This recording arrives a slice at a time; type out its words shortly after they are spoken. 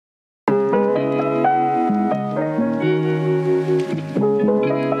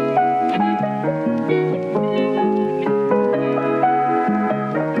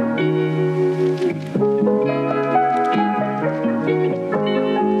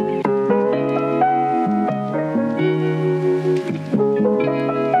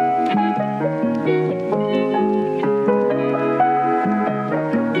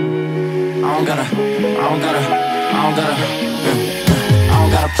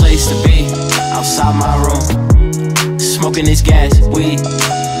place to be, outside my room, smoking this gas, weed,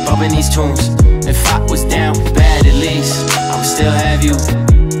 bumping these tunes. If I was down bad, at least I would still have you,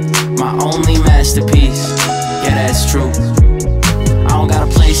 my only masterpiece. Yeah, that's true. I don't got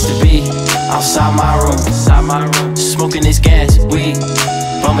a place to be, outside my room, smoking this gas, weed,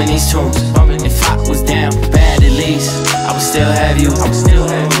 bumping these tunes. If I was down bad, at least I would still have you,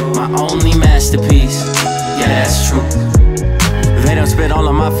 my only masterpiece. Yeah, that's true. They done spit all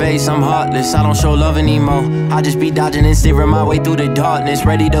on my face, I'm heartless, I don't show love anymore. I just be dodging and steering my way through the darkness,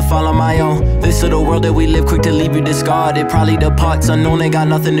 ready to fall on my own. This little world that we live, quick to leave you discarded. Probably the parts unknown, ain't got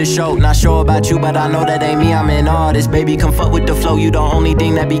nothing to show. Not sure about you, but I know that ain't me, I'm an artist. Baby, come fuck with the flow, you the only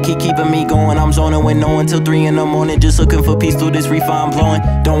thing that be keeping me going. I'm zoning with no one till 3 in the morning, just looking for peace through this reefer I'm blowing.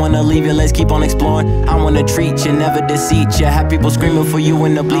 Don't wanna leave you, let's keep on exploring. I wanna treat you, never deceit you. Have people screaming for you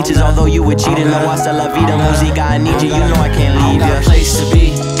in the bleachers, although you were cheating. No, I still love vida, musica, I need you, you know I can't leave you. Place to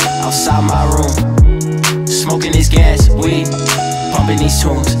be, outside my room, smoking this gas, weed, pumping these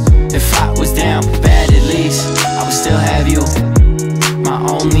tunes. If I was down bad, at least I would still have you, my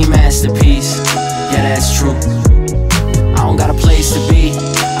only masterpiece. Yeah, that's true. I don't got a place to be,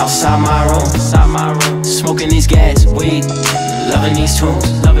 outside my room, smoking these gas, weed, loving these tunes.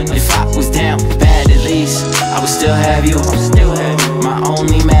 If I was down bad, at least I would still have you, my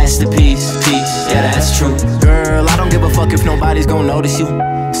only masterpiece. Yeah, that's true. Girl, I don't give a fuck if nobody's gon' notice you.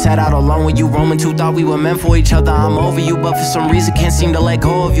 Sat out alone when you roaming too, thought we were meant for each other. I'm over you, but for some reason can't seem to let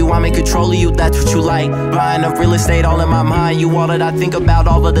go of you. I'm in control of you, that's what you like. Buying up real estate all in my mind, you all that I think about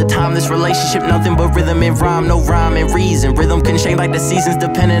all of the time. This relationship, nothing but rhythm and rhyme, no rhyme and reason. Rhythm can change like the seasons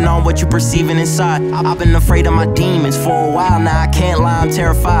depending on what you're perceiving inside. I've been afraid of my demons for a while now, I can't lie, I'm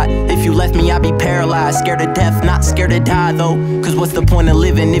terrified. If you left me, I'd be paralyzed, scared of death, not scared to die though. Cause what's the point of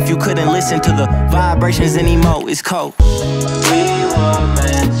living if you couldn't listen to the vibrations anymore? It's cold. We were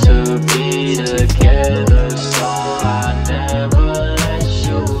meant